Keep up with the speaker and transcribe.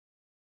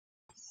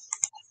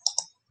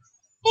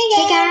Hey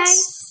Hey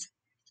guys!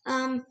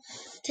 guys.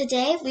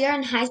 Today we are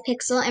in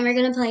Hypixel and we're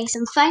gonna play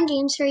some fun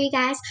games for you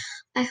guys.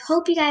 I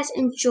hope you guys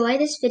enjoy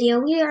this video.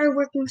 We are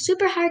working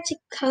super hard to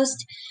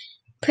post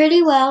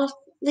pretty well.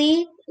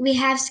 We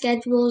have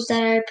schedules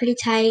that are pretty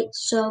tight,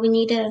 so we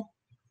need to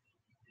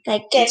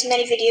Get as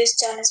many videos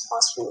done as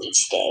possible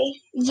each day.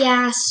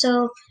 yeah,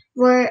 so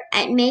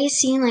it may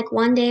seem like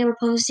one day we're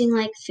posting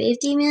like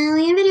 50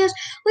 million videos,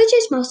 which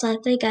is most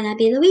likely gonna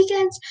be the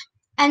weekends.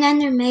 And then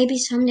there may be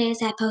some days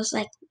that post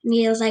like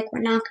feels like we're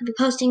not gonna be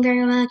posting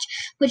very much,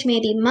 which may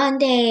be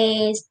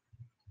Mondays,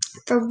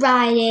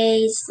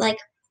 Fridays, like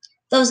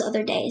those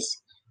other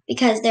days.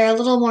 Because they're a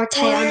little more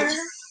tight on us.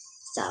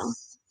 So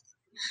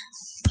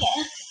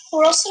Yeah.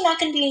 We're also not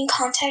going to be in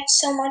contact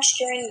so much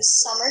during the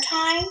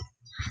summertime.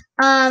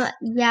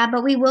 yeah,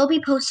 but we will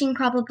be posting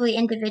probably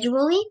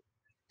individually.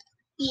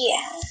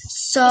 Yeah.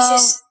 So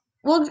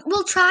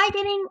we'll try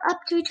getting up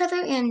to each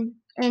other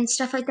and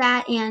stuff like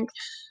that, and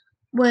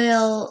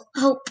we'll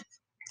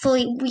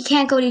hopefully we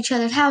can't go to each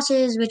other's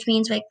houses, which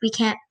means like we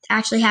can't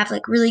actually have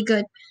like really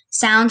good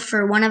sound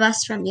for one of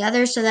us from the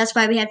other. So that's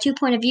why we have two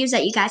point of views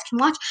that you guys can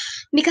watch,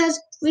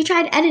 because we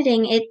tried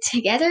editing it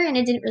together and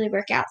it didn't really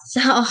work out.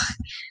 So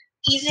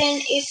even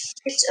if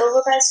it's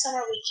over by the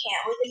summer, we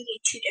can't. We're going to be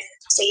in two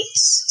different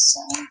states. So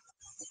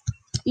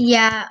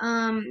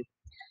yeah,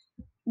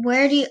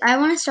 where do you, I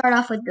want to start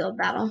off with build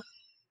battle.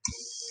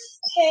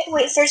 okay,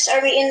 wait, first,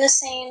 are we in the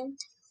same?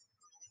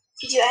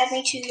 Did you add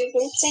me to your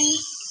group thing?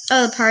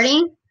 Oh, the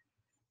party?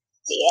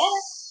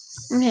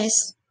 Yeah. Okay.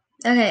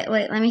 Okay,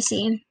 wait, let me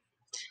see.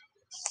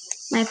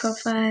 My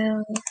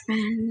profile,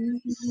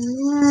 friend.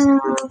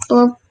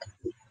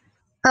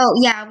 Oh,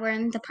 yeah, we're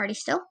in the party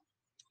still.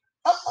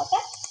 Oh,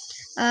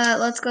 okay.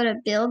 Let's go to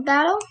build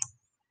battle.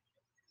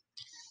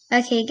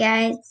 Okay,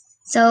 guys.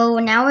 So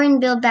now we're in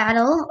build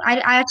battle. I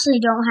actually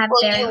don't have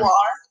Well, very. you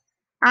are.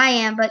 I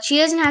am, but she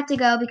doesn't have to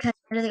go because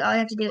literally all you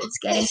have to do is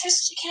get Wait, it.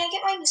 first, can I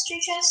get my mystery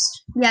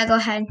chest? Yeah, go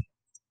ahead.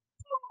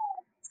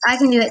 I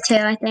can do it too,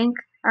 I think.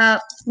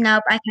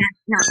 Nope, I can't.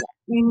 Not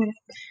yet.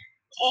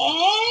 And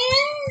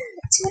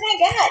let's see what I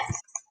got.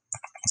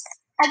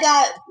 I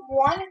got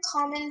one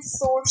common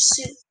Thor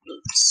suit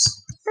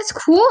boots. That's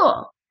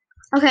cool.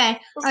 Okay,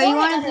 Before you I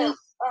want got to do?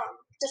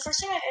 the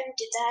first time I ever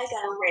did that, I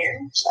got a rare,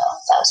 so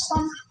that was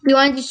fun. Do you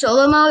want to do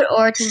solo mode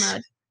or team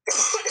mode?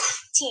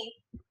 Team.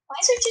 Why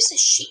is there just a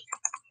sheep?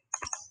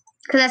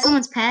 Because that's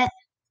someone's pet.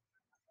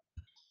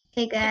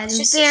 Okay, guys,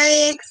 I'm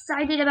very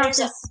excited about There's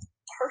this.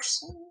 A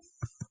person.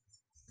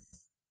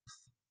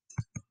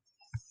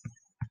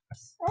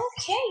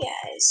 Okay,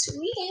 guys,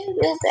 we in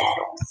real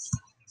battle.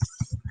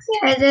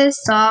 Yeah. It is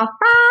so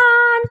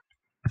fun.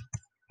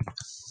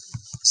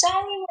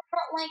 Sorry, we're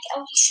not like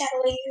LG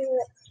Shadow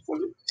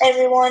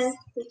everyone.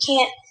 We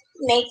can't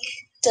make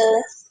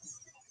the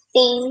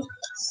theme.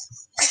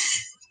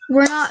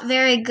 We're not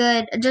very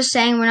good. Just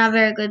saying, we're not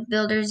very good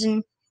builders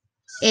in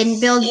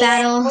build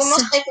battle. We're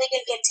most likely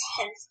gonna get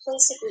 10th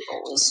place like we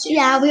always do.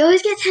 Yeah, we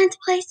always get 10th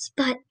place,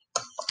 but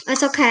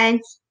that's okay.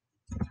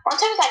 One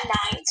time we got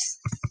 9th.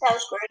 That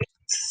was great.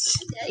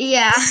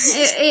 Yeah,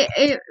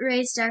 it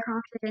raised our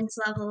confidence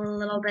level a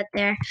little bit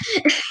there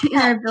in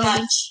our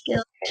building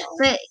skills,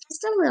 but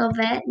just a little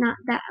bit, not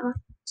that much.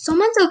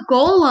 Someone's a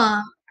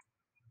golem.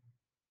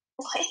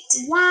 What?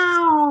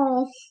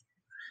 Wow,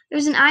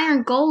 there's an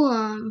iron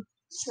golem.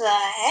 The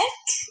heck?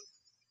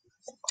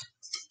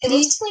 It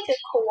looks like a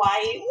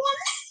kawaii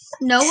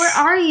one. No, where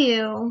are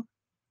you?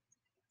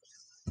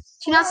 Do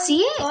you not see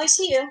it? Oh, I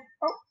see you.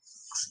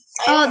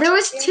 Oh, there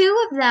was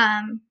two of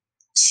them.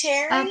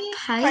 Cherry,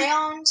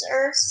 crayons,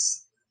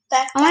 earth,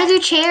 backpack. I want to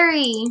do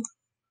cherry.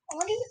 I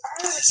want to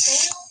do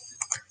earth.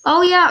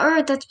 Oh yeah,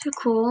 earth. That's pretty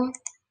cool.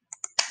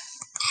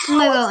 I'm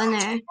gonna go in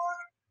there.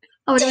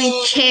 Oh, we're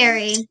doing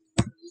cherry.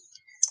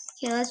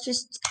 Okay, let's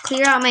just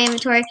clear out my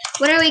inventory.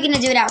 What are we gonna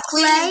do now?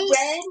 Clay?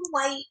 Red,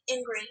 white,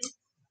 and green.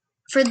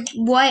 For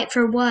what?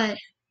 For what?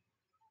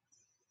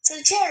 For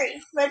the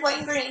cherry. Red, white,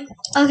 and green.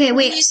 Okay,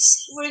 wait.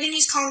 We're gonna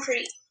use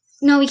concrete.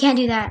 No, we can't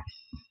do that.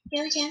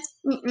 Yeah, we can.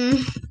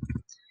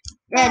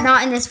 Yeah,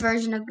 not in this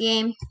version of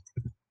game.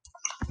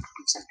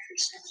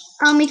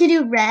 We could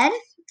do red,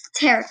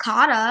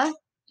 terracotta,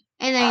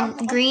 and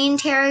then green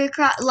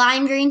terracotta,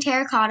 lime green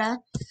terracotta,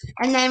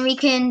 and then we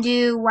can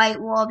do white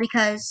wool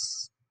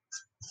because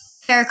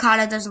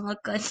terracotta doesn't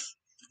look good.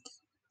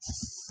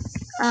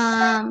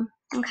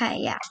 Okay,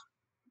 yeah.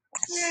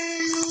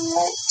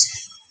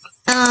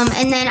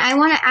 And then I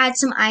want to add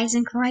some eyes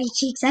and kawaii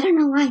cheeks. I don't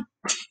know why.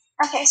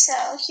 Okay, so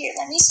here,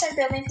 let me start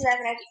building because I have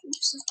an idea.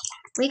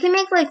 We can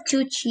make like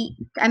two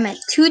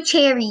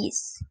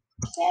cherries.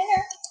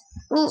 Yeah.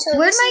 Well, so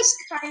where'd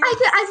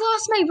I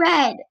lost my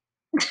red.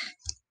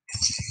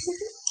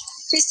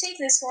 Please take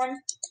this one.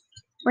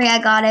 Wait, I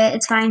got it.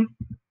 It's fine.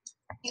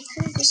 You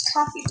could have just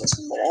copied this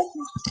one, but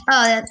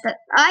oh, that's that.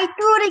 I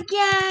threw it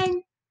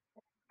again.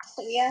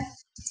 Oh, yeah.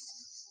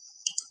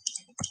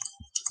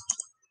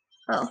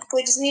 Oh.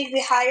 Wait, does it need to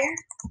be higher?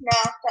 No,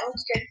 that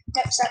looks good.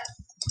 Nope, stop.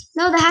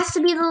 No, that has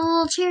to be the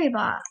little cherry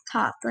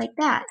top, like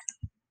that.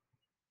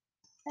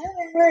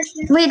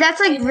 Wait, that's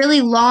like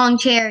really long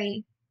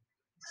cherry.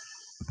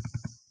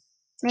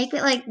 Make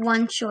it like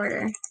one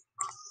shorter.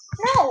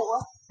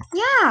 No.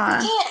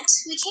 Yeah.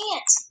 We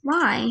can't.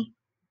 Why?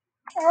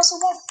 Or else it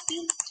won't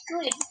be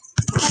good.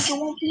 Like it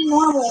won't be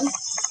normal.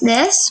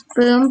 This?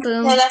 Boom,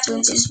 boom, No, that's boom,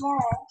 way too boom.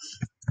 small.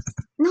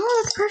 No,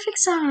 that's perfect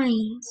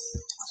size.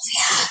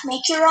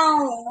 Make your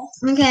own.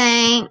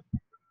 Okay.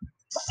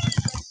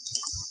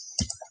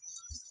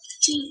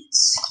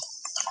 Jeez.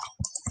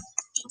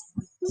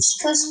 It's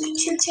supposed to be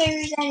 2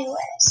 cherries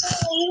anyway, so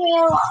leave me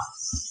alone.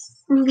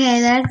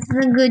 Okay, that's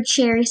the good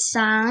cherry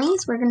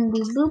size. We're gonna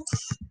do boop,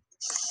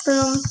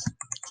 boom.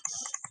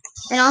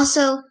 And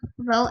also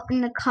vote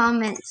in the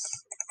comments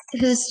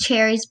whose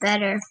cherry's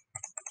better.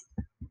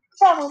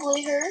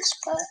 Probably hers,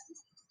 but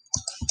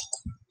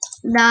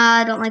Nah,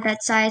 I don't like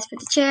that size for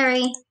the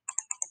cherry.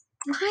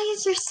 Why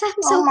is your stem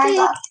so big?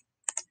 God.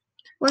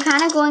 We're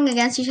kind of going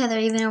against each other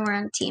even though we're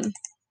on a team.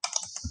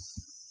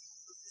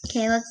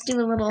 Okay, let's do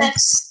a little...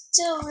 That's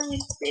still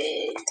really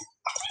big.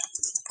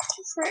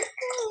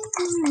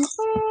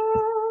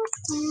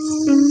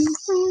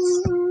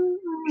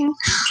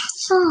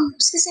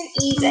 This isn't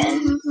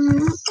even.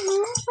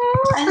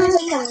 I need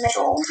like a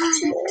middle to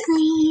it.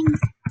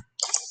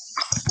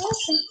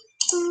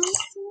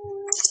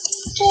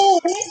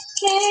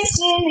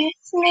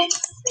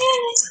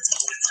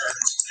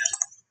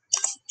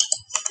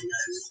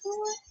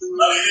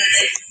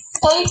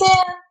 Olivia.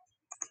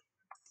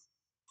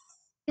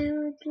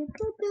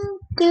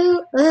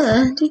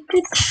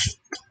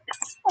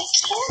 I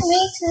can't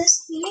make this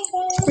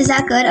even. Is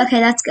that good? Okay,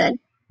 that's good.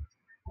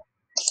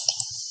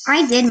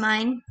 I did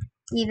mine,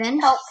 even.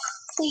 Help,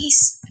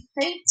 please.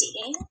 Are you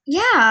digging?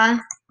 Yeah,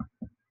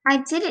 I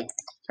did it.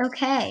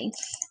 Okay.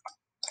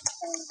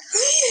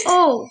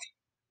 Oh.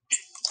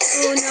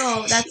 Oh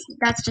no,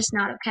 that's just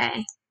not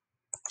okay.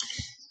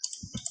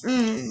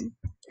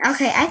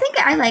 Okay, I think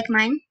I like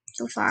mine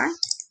so far.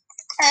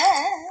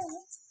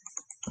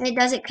 Wait,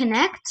 does it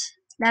connect?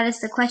 That is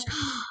the question.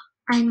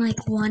 I'm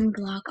like one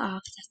block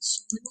off.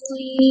 That's so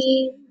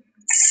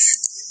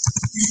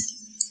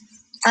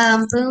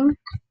annoying. Boom.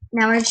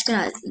 Now we're just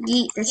gonna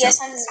yeet this. Yes,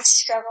 I'm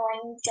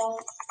struggling.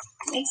 Don't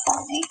make fun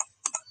of me.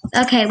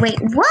 Okay, wait,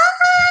 what?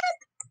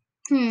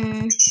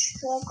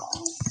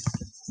 Struggling.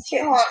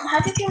 Here, hold on. How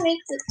did you make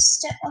the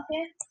step up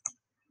here?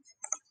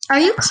 Are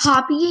you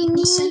copying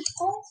me?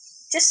 Simple?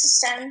 Just a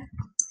stem.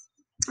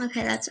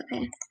 Okay, that's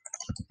okay.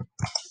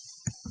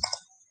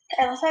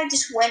 I love how I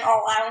just went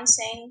all out and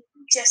saying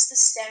just the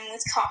stem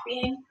with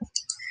copying.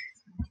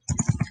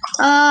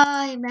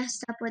 I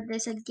messed up with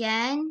this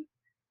again.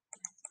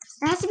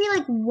 It has to be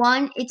like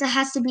one. It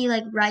has to be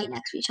like right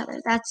next to each other.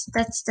 That's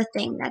the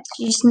thing. That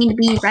you just need to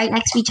be right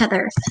next to each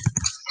other.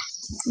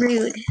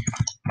 Rude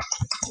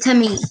to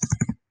me.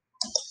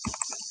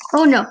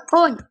 Oh no!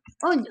 Oh no!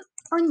 Oh no!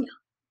 Oh no!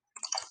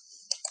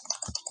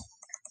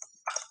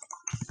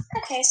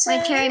 Okay, so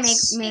my cherry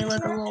may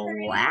look a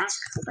little whack,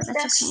 but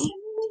that's okay.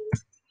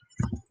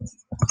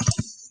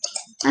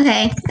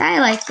 Okay, I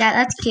like that.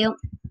 That's cute.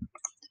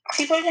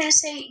 People are gonna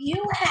say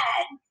you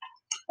had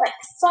like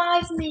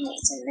 5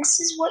 minutes, and this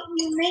is what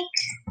you make.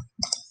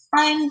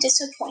 I'm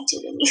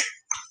disappointed in you.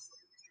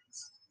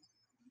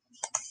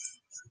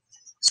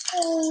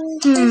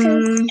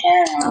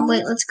 Oh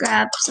wait, let's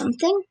grab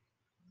something.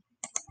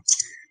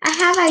 I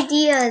have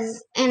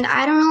ideas, and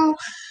I don't know.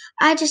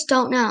 I just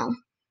don't know.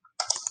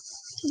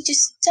 You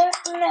just don't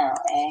know,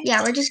 eh?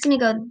 Yeah, we're just gonna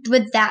go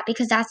with that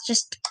because that's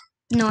just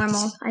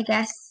normal, I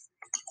guess.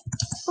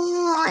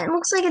 Oh, it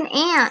looks like an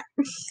ant.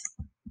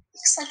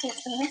 Looks like an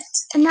ant.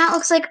 And that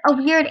looks like a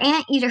weird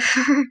anteater.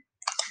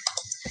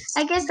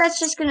 I guess that's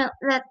just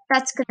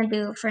that's gonna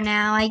do it for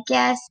now, I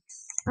guess.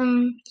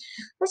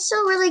 That's so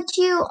really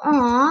cute.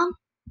 Aw.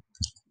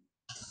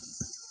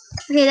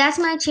 Okay, that's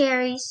my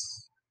cherries.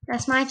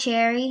 That's my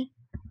cherry.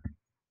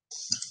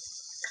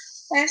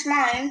 There's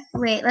mine.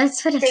 Wait,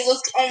 let's put it. They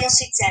look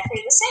almost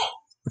exactly the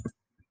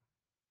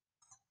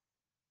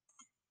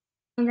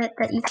same.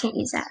 That you can't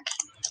use that.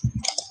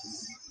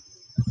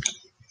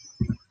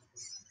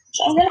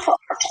 So I'm gonna put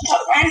hearts on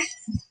top of mine.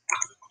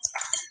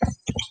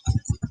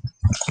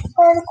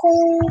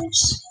 Particles.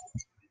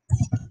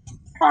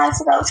 Oh, I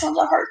forgot which ones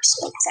are hearts.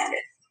 So it's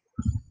sounded.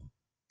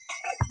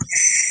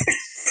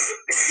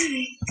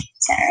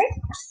 Is that right?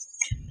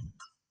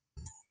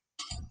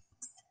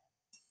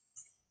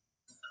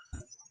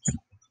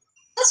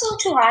 That's a little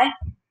too high.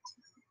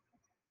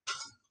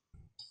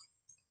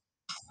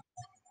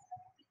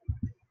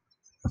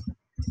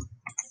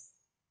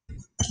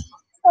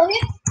 Oh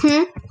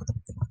yeah?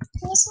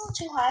 That's a little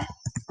too high.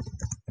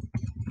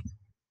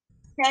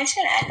 Now I'm just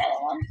gonna add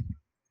another one.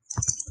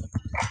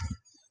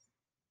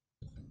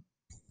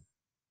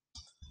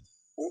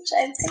 Oops, I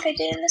think I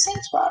did it in the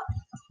same spot.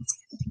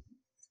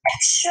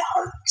 Extra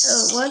hearts.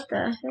 Oh, what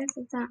the heck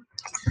is that?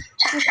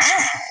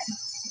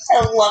 I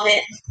love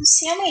it.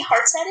 See how many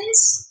hearts that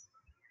is?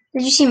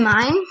 Did you see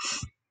mine?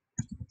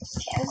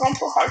 Okay, I'm going to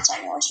put hearts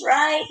on yours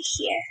right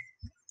here.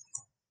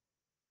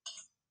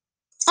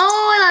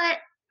 Oh, I love it.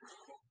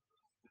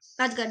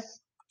 That's good.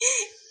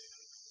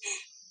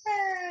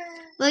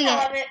 Look I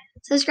at love it.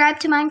 Subscribe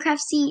to Minecraft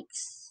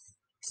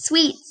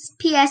Sweets.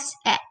 P.S.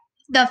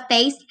 The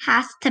face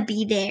has to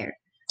be there.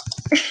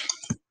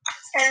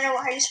 I don't know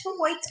why I just put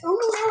white. Oh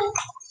no.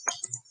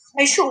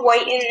 I just put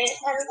white in it.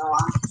 I don't know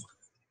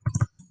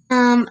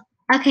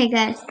why. Okay,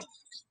 guys.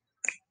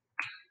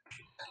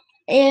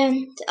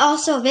 And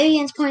also,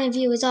 Vivian's point of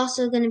view is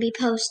also going to be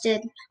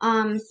posted.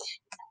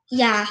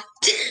 Yeah.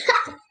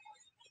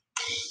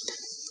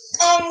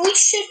 We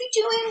should be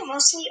doing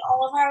mostly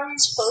all of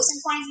ours both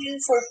in point of view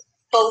for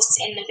both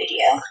in the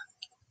video.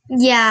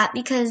 Yeah,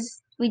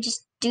 because we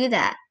just do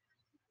that.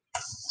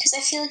 Because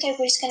I feel like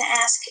everybody's going to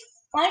ask,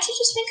 why don't you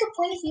just make a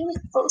point of view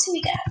with both of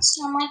you guys?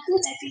 So I'm like,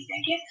 ooh, that'd be a good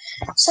idea.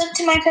 So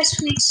to my press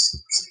tweets,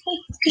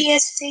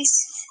 PS face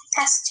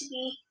has to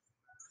be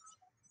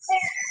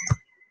there.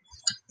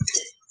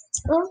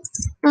 Oh,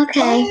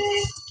 okay.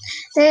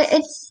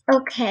 It's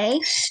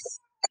okay.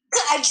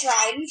 I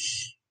tried.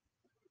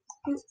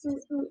 Oh,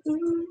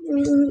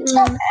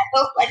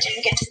 I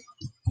didn't get to.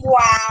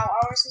 Wow,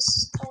 ours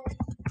is.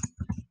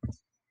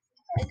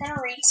 I'm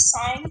gonna read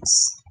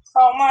signs.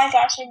 Oh my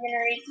gosh, I'm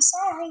gonna read the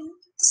signs.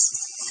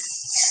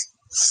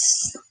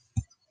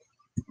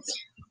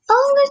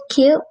 Oh, that's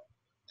cute.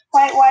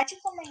 Why'd you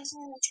put my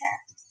username in the chat?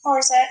 Or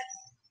is that?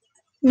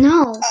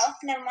 No. Oh,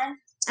 never mind.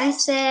 I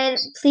said,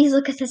 please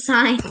look at the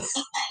signs. Oh my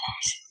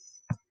gosh.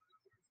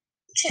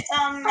 I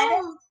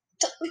don't.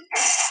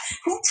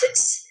 Who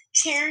puts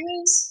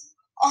cherries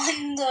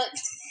on the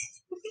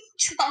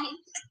drawing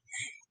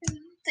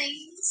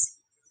things?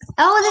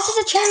 Oh, this is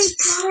a cherry.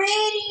 That's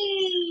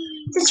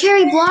pretty. It's a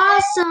cherry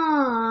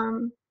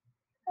blossom.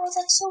 Oh,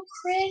 that's so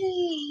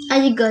pretty.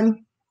 Are you good?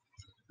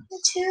 Me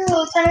too. I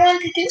kind of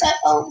wanted to do that.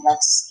 Oh,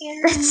 that's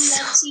scary.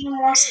 That's even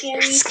more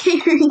scary.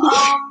 Scary.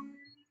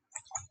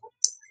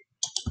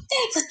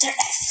 They put their F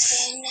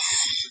in.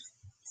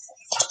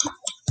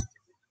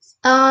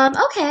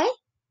 Okay.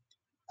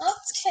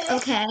 Okay.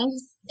 Okay.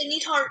 They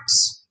need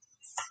hearts.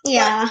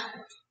 Yeah.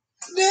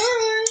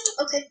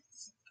 Okay.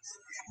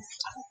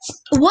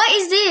 What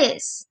is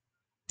this?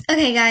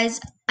 Okay, guys.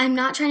 I'm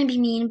not trying to be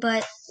mean,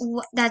 but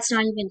that's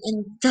not even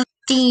in the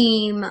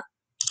theme.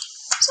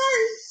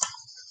 Sorry.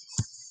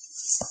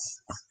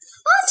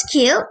 Oh, it's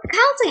cute. It kind of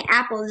looks like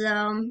apples, though.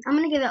 I'm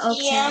gonna give it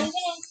okay. Yeah, I'm gonna.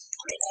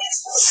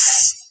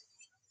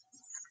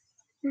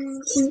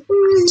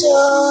 So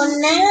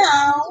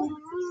now.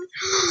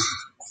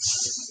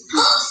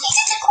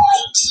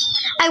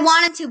 I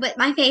wanted to, but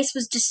my face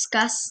was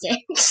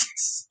disgusting.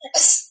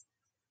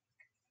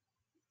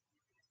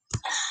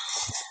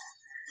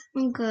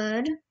 I'm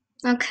good.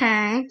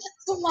 Okay.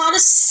 That's a lot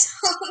of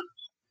stuff.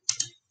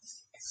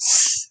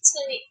 It's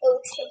gonna be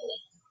okay.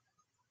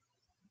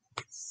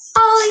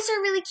 Oh, these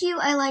are really cute.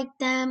 I like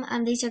them.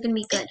 These are gonna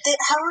be good.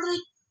 How are they?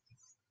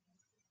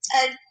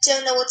 I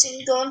don't know what's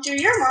going through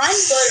your mind,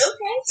 but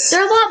okay.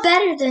 They're a lot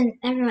better than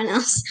everyone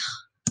else.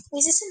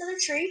 Is this another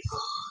tree?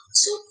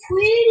 So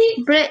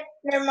pretty. But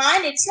never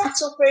mind, it's not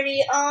so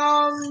pretty.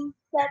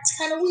 That's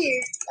kind of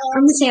weird.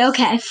 I'm gonna say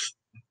okay.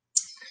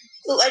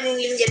 Oh, I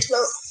didn't even get to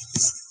vote.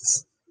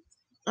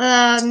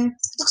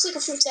 Looks like a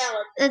fruit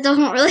salad. It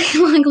doesn't really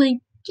look like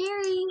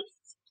cherry.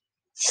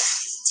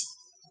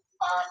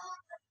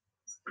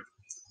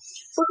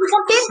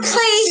 They're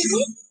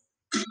crazy.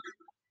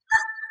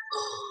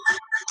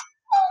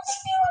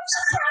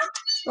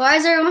 Why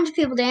is there a bunch of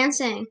people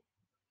dancing?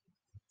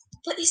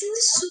 But isn't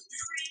this so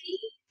pretty?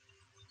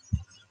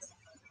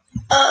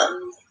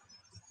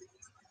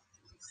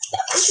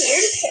 That was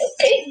weird.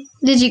 Okay.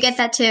 Did you get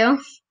that too?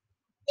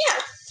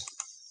 Yeah.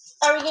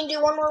 Are we gonna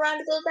do one more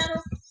round of Build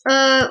Battle?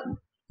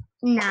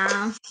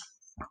 No.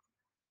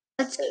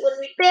 Wait, what are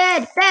we?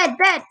 Bed.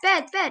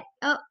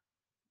 Oh.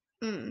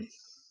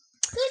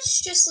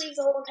 Let's just leave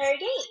the whole entire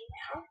game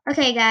now.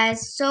 Okay,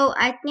 guys. So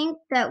I think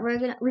that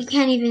we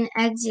can't even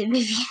exit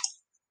Vivian.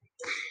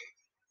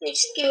 Wait,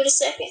 just give it a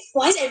second.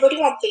 Why does everybody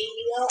want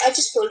baby though? I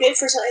just voted it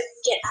for so I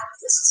can get out of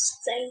this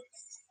thing.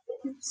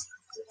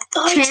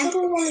 Oh, I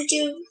totally want to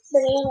do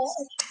banana.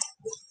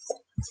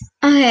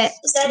 Okay.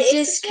 Is that it?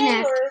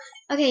 Disconnect.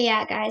 Okay,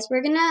 yeah, guys.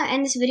 We're gonna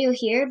end this video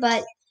here,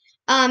 but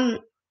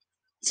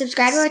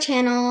subscribe to our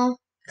channel,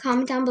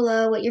 comment down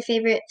below what your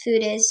favorite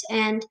food is,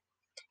 and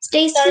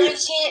stay sweet. Sorry, we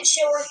can't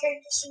show our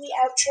characters in the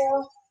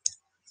outro.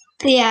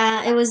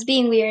 Yeah, it was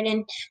being weird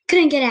and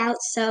couldn't get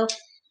out, so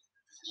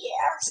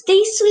yeah.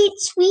 Stay sweet,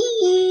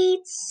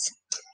 sweets.